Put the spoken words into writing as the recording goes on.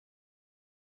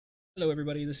Hello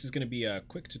everybody, this is going to be a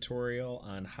quick tutorial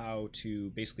on how to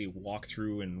basically walk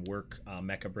through and work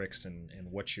Mecabricks and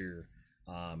what you're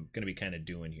going to be kind of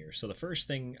doing here. So the first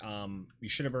thing, you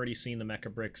should have already seen the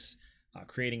Mecabricks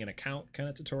creating an account kind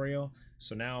of tutorial.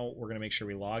 So now we're going to make sure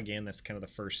we log in. That's kind of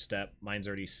the first step. Mine's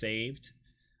already saved.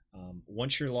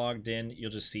 Once you're logged in,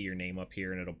 you'll just see your name up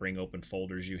here and it'll bring open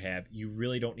folders you have. You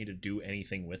really don't need to do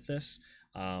anything with this.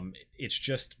 It's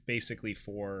just basically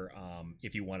for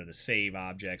if you wanted to save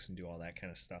objects and do all that kind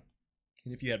of stuff.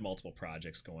 And if you had multiple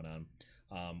projects going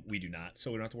on, we do not,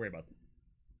 so we don't have to worry about them.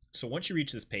 So once you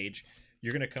reach this page,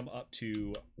 you're going to come up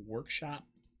to Workshop,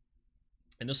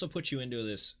 and this will put you into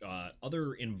this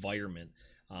other environment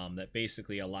that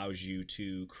basically allows you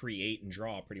to create and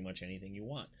draw pretty much anything you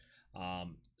want.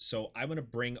 So I'm going to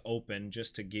bring open,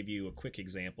 just to give you a quick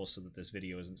example so that this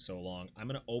video isn't so long, I'm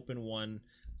going to open one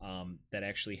that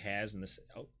actually has, and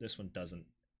this one doesn't.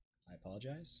 I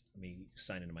apologize. Let me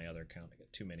sign into my other account. I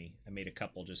got too many. I made a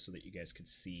couple just so that you guys could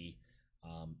see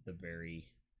the very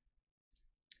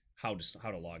how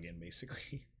to log in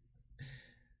basically.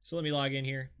 So let me log in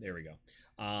here. There we go.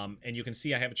 And you can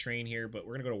see I have a train here, but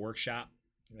we're gonna go to Workshop,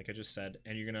 like I just said,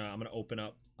 and I'm gonna open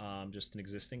up just an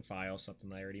existing file, something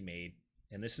that I already made,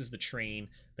 and this is the train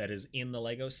that is in the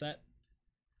Lego set.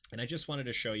 And I just wanted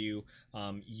to show you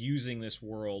using this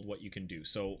world what you can do.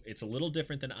 So it's a little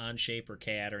different than Onshape or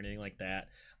CAD or anything like that.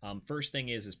 First thing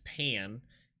is pan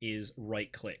is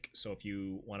right click. So if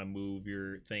you want to move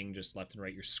your thing just left and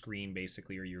right, your screen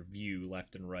basically, or your view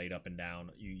left and right, up and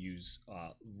down, you use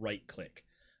right click.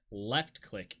 Left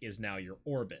click is now your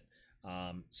orbit.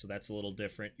 So that's a little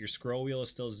different. Your scroll wheel is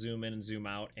still zoom in and zoom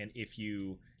out. And if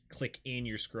you click in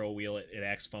your scroll wheel, it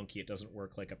acts funky. It doesn't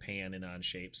work like a pan in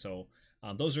Onshape. So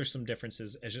those are some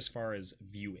differences as far as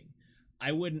viewing.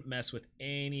 I wouldn't mess with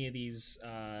any of these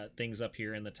things up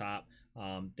here in the top.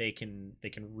 They can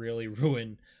really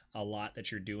ruin a lot that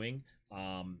you're doing,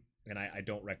 and I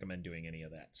don't recommend doing any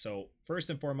of that. So first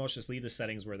and foremost, just leave the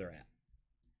settings where they're at.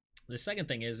 The second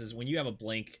thing is when you have a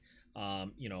blank,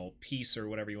 piece or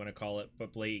whatever you want to call it,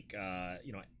 but blank, I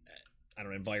don't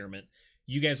know, environment,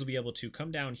 you guys will be able to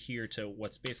come down here to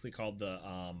what's basically called the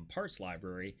parts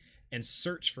library and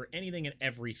search for anything and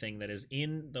everything that is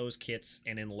in those kits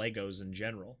and in Legos in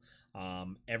general.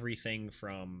 Everything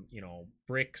from,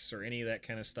 bricks or any of that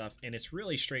kind of stuff. And it's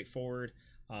really straightforward.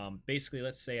 Basically,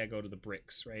 let's say I go to the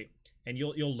bricks, right? And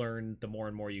you'll learn the more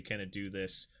and more you kind of do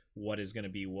this, what is going to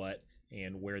be what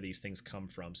and where these things come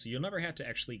from. So you'll never have to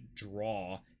actually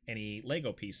draw any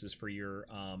Lego pieces for your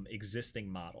existing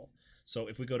model. So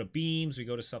if we go to beams, we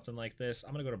go to something like this.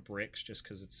 I'm going to go to bricks just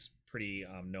because it's pretty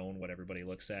known what everybody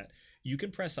looks at. You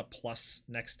can press a plus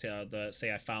next to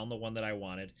say I found the one that I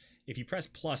wanted. If you press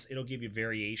plus, it'll give you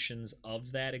variations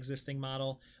of that existing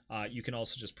model. You can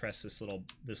also just press this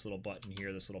little button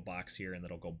here, this little box here, and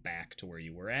it'll go back to where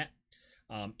you were at.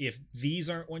 If these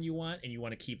aren't one you want and you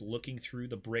want to keep looking through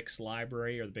the bricks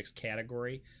library or the bricks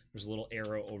category, there's a little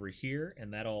arrow over here,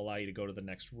 and that'll allow you to go to the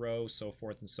next row, so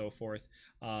forth and so forth.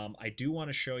 I do want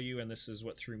to show you, and this is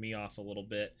what threw me off a little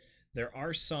bit, there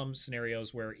are some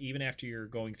scenarios where even after you're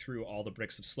going through all the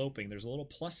bricks of sloping, there's a little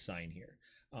plus sign here.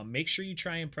 Make sure you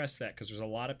try and press that, because there's a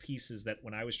lot of pieces that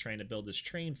when I was trying to build this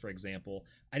train, for example,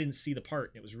 I didn't see the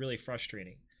part. It was really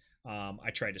frustrating.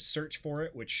 I tried to search for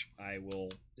it, which I will,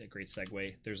 a great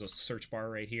segue, there's a search bar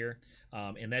right here,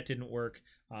 and that didn't work.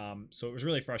 So it was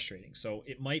really frustrating. So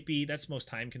it might be, that's the most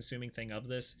time consuming thing of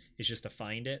this, is just to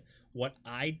find it. What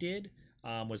I did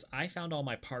was I found all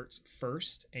my parts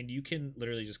first, and you can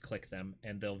literally just click them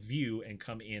and they'll view and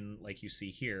come in like you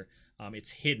see here.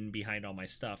 It's hidden behind all my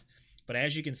stuff. But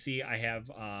as you can see, I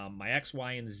have my X,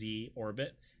 Y, and Z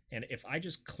orbit. And if I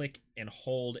just click and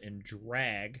hold and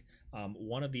drag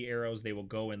one of the arrows, they will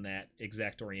go in that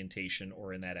exact orientation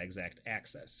or in that exact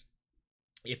axis.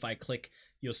 If I click,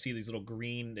 you'll see these little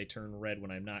green, they turn red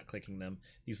when I'm not clicking them.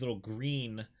 These little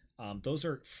green, those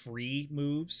are free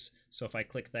moves. So if I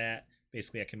click that,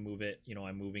 basically I can move it,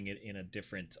 I'm moving it in a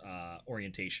different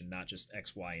orientation, not just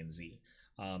X, Y, and Z.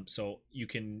 So you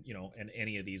can, and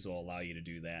any of these will allow you to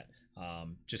do that.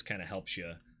 Just kind of helps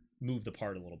you move the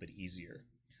part a little bit easier.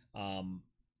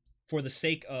 For the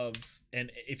sake of,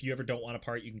 and if you ever don't want a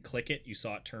part, you can click it. You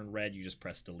saw it turn red, you just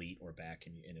press delete or back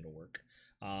and it'll work.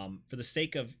 For the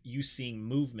sake of you seeing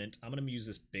movement, I'm going to use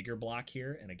this bigger block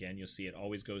here. And again, you'll see it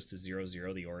always goes to 0,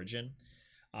 0, the origin.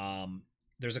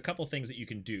 There's a couple things that you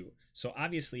can do. So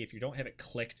obviously, if you don't have it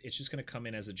clicked, it's just going to come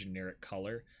in as a generic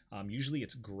color. Usually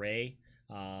it's gray,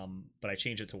 but I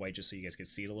changed it to white just so you guys can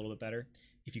see it a little bit better.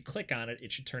 If you click on it,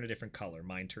 it should turn a different color.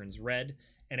 Mine turns red.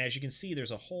 And as you can see,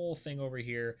 there's a whole thing over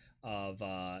here of,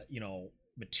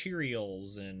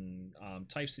 materials and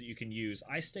types that you can use.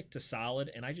 I stick to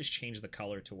solid, and I just change the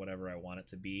color to whatever I want it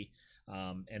to be.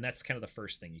 And that's kind of the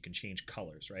first thing. You can change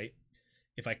colors, right?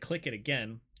 If I click it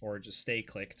again, or just stay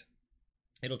clicked,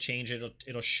 it'll change it.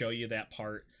 It'll show you that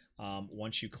part.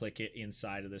 Once you click it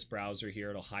inside of this browser here,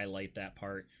 it'll highlight that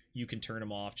part. You can turn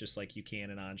them off just like you can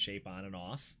in Onshape, on and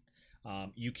off.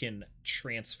 You can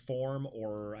transform,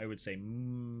 or I would say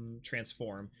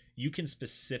transform. You can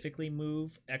specifically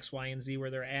move X, Y, and Z where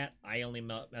they're at. I only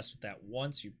mess with that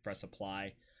once. You press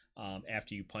apply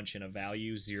after you punch in a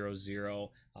value 0,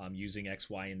 0 using X,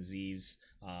 Y, and Z's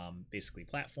basically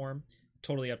platform.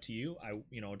 Totally up to you.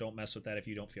 Don't mess with that if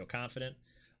you don't feel confident.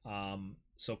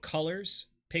 So colors,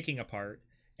 picking apart,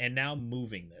 and now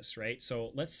moving this, right?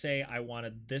 So let's say I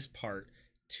wanted this part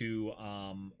to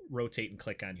rotate and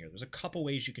click on here. There's a couple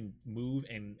ways you can move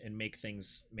and make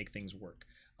things work.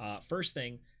 First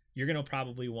thing, you're gonna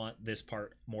probably want this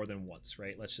part more than once,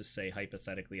 right? Let's just say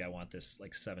hypothetically I want this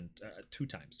like 2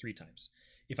 times, 3 times.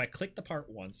 If I click the part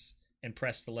once and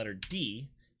press the letter D,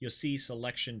 you'll see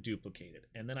selection duplicated,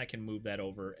 and then I can move that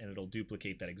over and it'll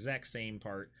duplicate that exact same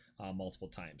part multiple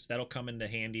times. That'll come into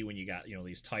handy when you got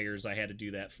these tires I had to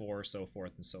do that for, so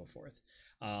forth and so forth.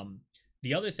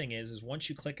 The other thing is once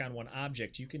you click on one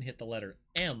object, you can hit the letter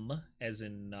M as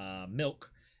in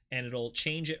milk, and it'll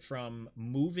change it from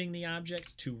moving the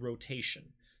object to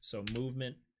rotation. So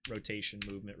movement, rotation,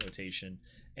 movement, rotation,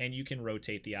 and you can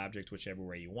rotate the object whichever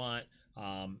way you want.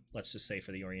 Let's just say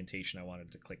for the orientation, I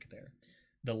wanted to click there.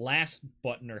 The last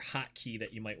button or hotkey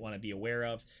that you might want to be aware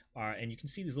of are, and you can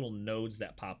see these little nodes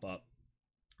that pop up.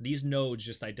 These nodes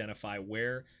just identify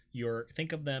where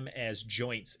think of them as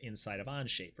joints inside of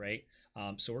Onshape, right?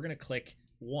 So we're going to click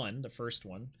the first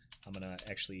one. I'm going to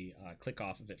actually click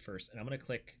off of it first, and I'm going to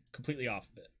click completely off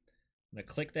of it. I'm going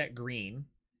to click that green,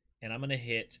 and I'm going to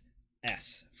hit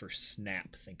S for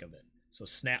snap, think of it. So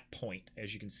snap point,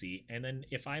 as you can see. And then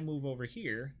if I move over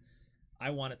here, I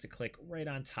want it to click right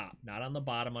on top, not on the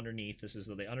bottom underneath. This is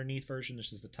the underneath version.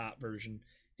 This is the top version.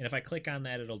 And if I click on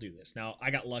that, it'll do this. Now,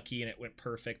 I got lucky and it went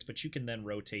perfect, but you can then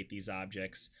rotate these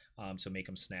objects to make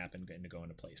them snap and go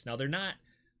into place. Now, they're not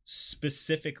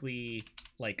specifically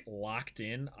like locked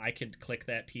in. I could click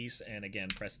that piece and again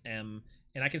press M,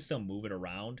 and I can still move it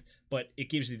around, but it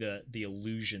gives you the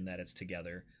illusion that it's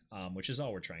together, which is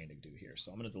all we're trying to do here.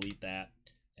 So I'm going to delete that,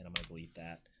 and I'm going to delete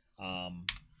that.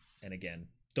 And again,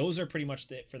 those are pretty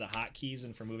much it for the hotkeys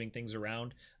and for moving things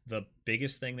around. The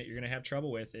biggest thing that you're going to have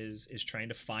trouble with is trying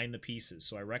to find the pieces.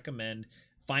 So I recommend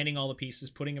finding all the pieces,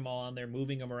 putting them all on there,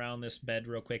 moving them around this bed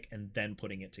real quick, and then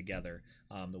putting it together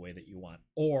the way that you want.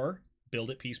 Or build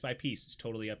it piece by piece. It's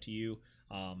totally up to you.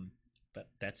 But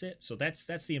that's it. So that's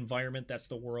the environment, that's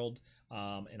the world,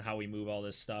 and how we move all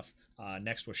this stuff.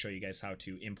 Next, we'll show you guys how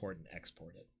to import and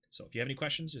export it. So if you have any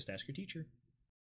questions, just ask your teacher.